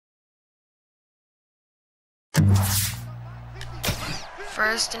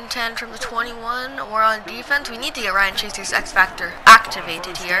First and 10 from the 21. We're on defense. We need to get Ryan Chaser's X Factor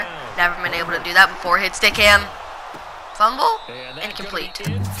activated here. Never been able to do that before. Hit stick him. Fumble. Incomplete.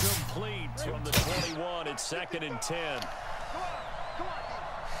 Incomplete from the 21. It's second and 10.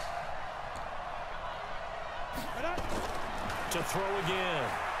 To throw again.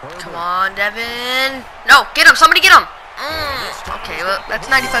 Come on, Devin. No, get him. Somebody get him. Okay, well, that's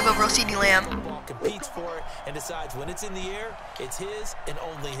 95 overall CD Lamb. Competes for it and decides when it's in the air, it's his and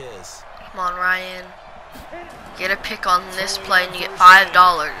only his. Come on, Ryan. Get a pick on this play and you get $5.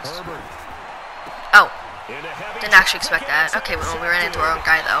 Oh, didn't actually expect that. Okay, well, we ran into our own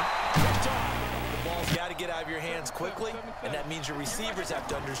guy though. The ball's got to get out of your hands quickly, and that means your receivers have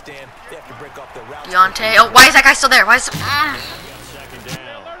to understand they have to break up their routes. Deontay. Oh, why is that guy still there? Why is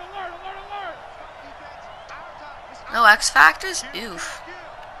no X Factors? Oof.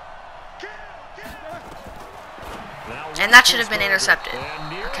 And that should have been intercepted.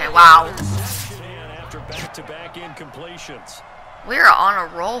 Okay, wow. We're on a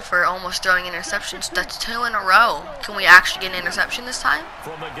roll for almost throwing interceptions. That's 2 in a row. Can we actually get an interception this time?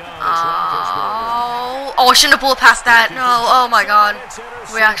 Oh, I shouldn't have pulled past that. No, oh my god.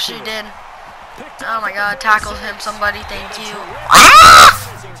 We actually did. Oh my god, tackle him, somebody, thank you.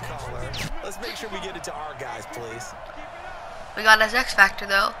 Let's make sure we get it to our guys, please. We got his X Factor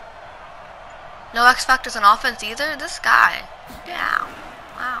though. No X Factors on offense either. This guy. Yeah.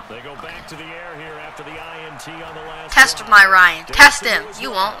 Wow. They go back to the air here after the INT on the last test my Ryan. Test him.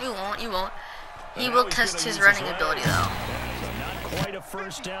 You won't. You won't. You won't. He will test his running ability though. Not quite a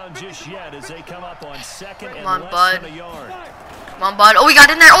first down just yet as they come up on second and less than a yard. Come on, bud. Oh, we got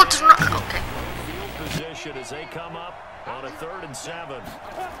in there. Oh, okay. Field position as they come up on a 3rd and 7.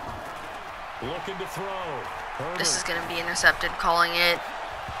 Looking to throw. This is gonna be intercepted. Calling it.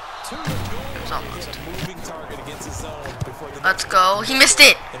 It's almost. Let's go. He missed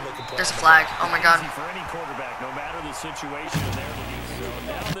it. There's a flag. Oh my god. For any quarterback, no matter the situation in there. So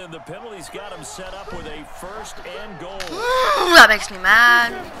now then the penalty's got him set up with a 1st and goal. That makes me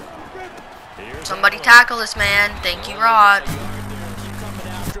mad. Somebody tackle this man. Thank you, Rod.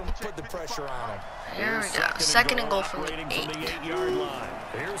 Here we go. 2nd and goal from the 8.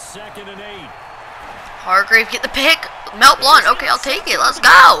 Here's 2nd and 8. Hargrave, get the pick. Melt Blunt. Okay, I'll take it. Let's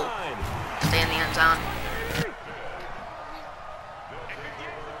go. Stay in the end zone.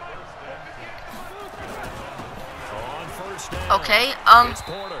 Okay,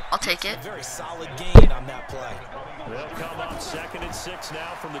 I'll take it. Very solid gain on that play. They'll come up 2nd and 6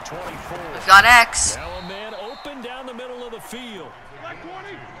 now from the 24. We've got X. Now a man open down the middle of the field.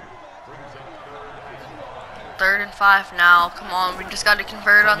 3rd and 5 now. Come on, we just got to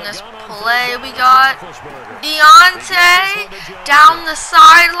convert on this play. We got Deontay down the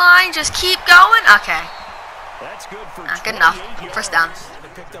sideline. Just keep going. Okay. Not good enough. First down. They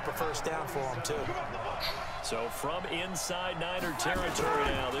picked up a first down for him too. So from inside Niner territory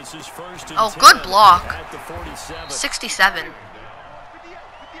now, this is 1st and 10. Oh, good block. At the 47. 67.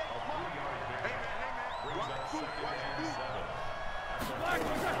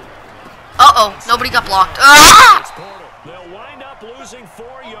 Uh-oh, nobody got blocked. Ah! They'll wind up losing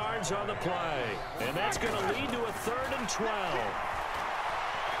 4 yards on the play. And that's going to lead to a 3rd and 12.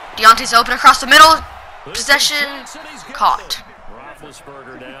 Deontay's open across the middle. Possession caught.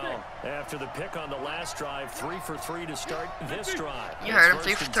 Roethlisberger now, after the pick on the last drive, 3 for 3 to start this drive. You heard him,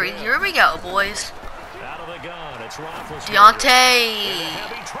 3 for 3. Here we go, boys. Out of the gun, it's Roethlisberger. Deontay.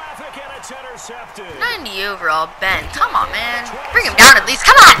 Heavy traffic and it's intercepted. 90 overall, Ben. Come on, man. Bring him down at least.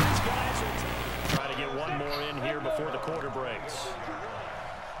 Come on. Try to get one more in here before the quarter breaks.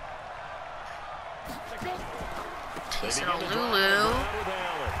 Taysom Lulu.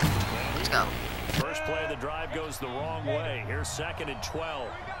 Let's go. First play of the drive goes the wrong way. Here's 2nd and 12.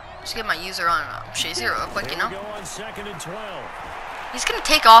 Just get my user on Shazy real quick, you know. Go on 2nd and 12. He's gonna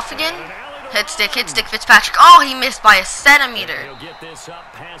take off again. Hit stick, Fitzpatrick. Oh, he missed by a centimeter. He'll get this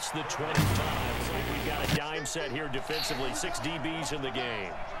up past the 25. So we've got a dime set here defensively. 6 DBs in the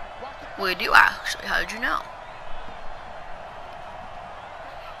game. We do actually. How did you know?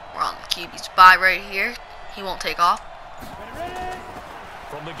 We're on the QB spy right here. He won't take off.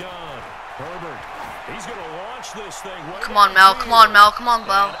 From the gun, Herbert. He's going to launch this thing. Come on, Mel. Come on, Mel. Come on,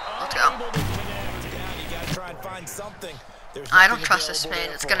 Mel. Let's go. I don't trust this man.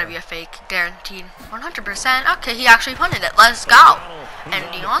 It's going to be a fake. Guaranteed. 100%. Okay, he actually punted it. Let's go. And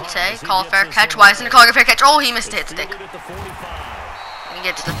Deontay, call a fair catch. Why isn't it calling a fair catch? Oh, he missed a hit stick. We can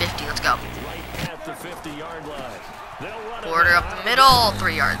get to the 50. Let's go. Border up the middle.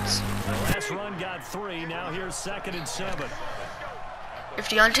 3 yards. The last run got 3. Now here's 2nd and 7. If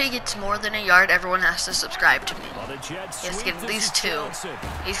Deontay gets more than a yard, everyone has to subscribe to me. Well, the Jets He has to sweep. get at This least is 2. Johnson.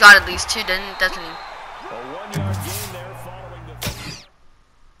 He's got at least 2, doesn't he? A 1-yard gain there following the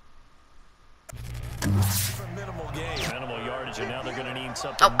Minimal gain. minimal yardage, and now they're going to need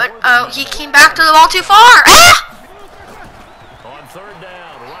something Oh, but more than he minimal. came back to the ball too far. Ah! On 3rd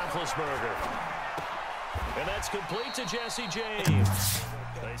down, Roethlisberger. And that's complete to Jesse James.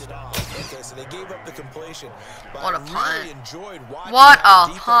 They stop. Okay, so they gave up the completion. But What a I punt. really enjoyed watching What how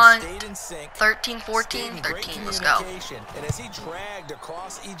the a defense punt. stayed in sync, 13-14, stayed in great 13, let's go. communication. And as he dragged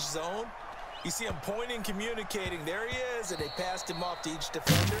across each zone, you see him pointing, communicating. There he is, and they passed him off to each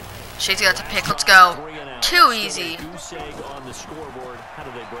defender. Shadesy got to pick, let's go. 3 and out. Too Still a easy. goose egg on the scoreboard. How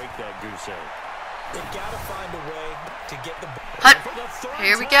do they break that goose egg? They've got to find a way to get the ball. Hut.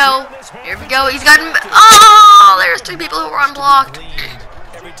 Here we go. Here we go. He's got him. Oh, there's 3 people who were unblocked.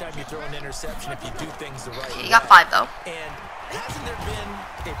 Every time you throw an interception, if you do things the right way. He got 5 though. And hasn't there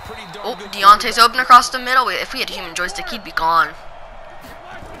been a pretty darn Oh, good Deontay's open across the middle. If we had a human joystick, he'd be gone.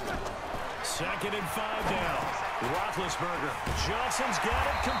 2nd and 5 now. Roethlisberger. Johnson's got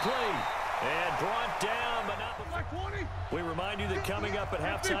it complete. And brought down, but not before. We remind you that coming up at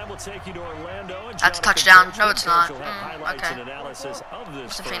halftime, we'll take you to Orlando. And That's a Jonathan touchdown. Coach No, it's not. will have highlights Okay. and analysis of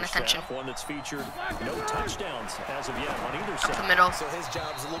this Wasn't paying first attention. half, one that's featured no touchdowns as of yet on either Up side. the middle. So his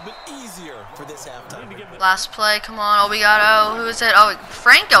job's a little bit easier for this halftime. Last play, come on. Oh, we got, who is it? Oh,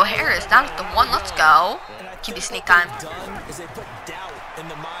 Franco Harris down at the 1. Let's go. QB sneak time. Done is they put doubt in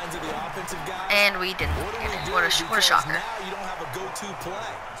the minds of the offensive guys. And we didn't get it. What a Because shocker. Now you don't have a go-to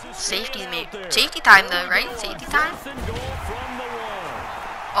play. Safety time though, right? Safety time? Fourth and goal from the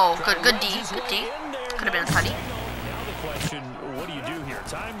 1. Oh, good D. Good D. Could have been a tutty. Now the question, what do you do here?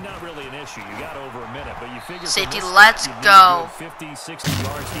 Time not really an issue. You got over a minute, but you figure Safety, from this let's you need go. 50, 60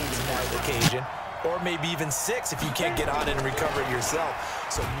 yards to even On occasion, or maybe even 6 if you can't get on it and recover it yourself.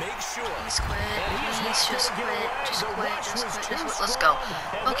 So make sure. Please quit. Please just quit. Just quit. Just quit. Just quit. Let's go.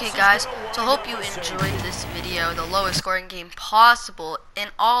 Okay, guys. So hope you enjoyed this video. The lowest scoring game possible in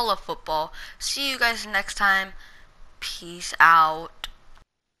all of football. See you guys next time. Peace out.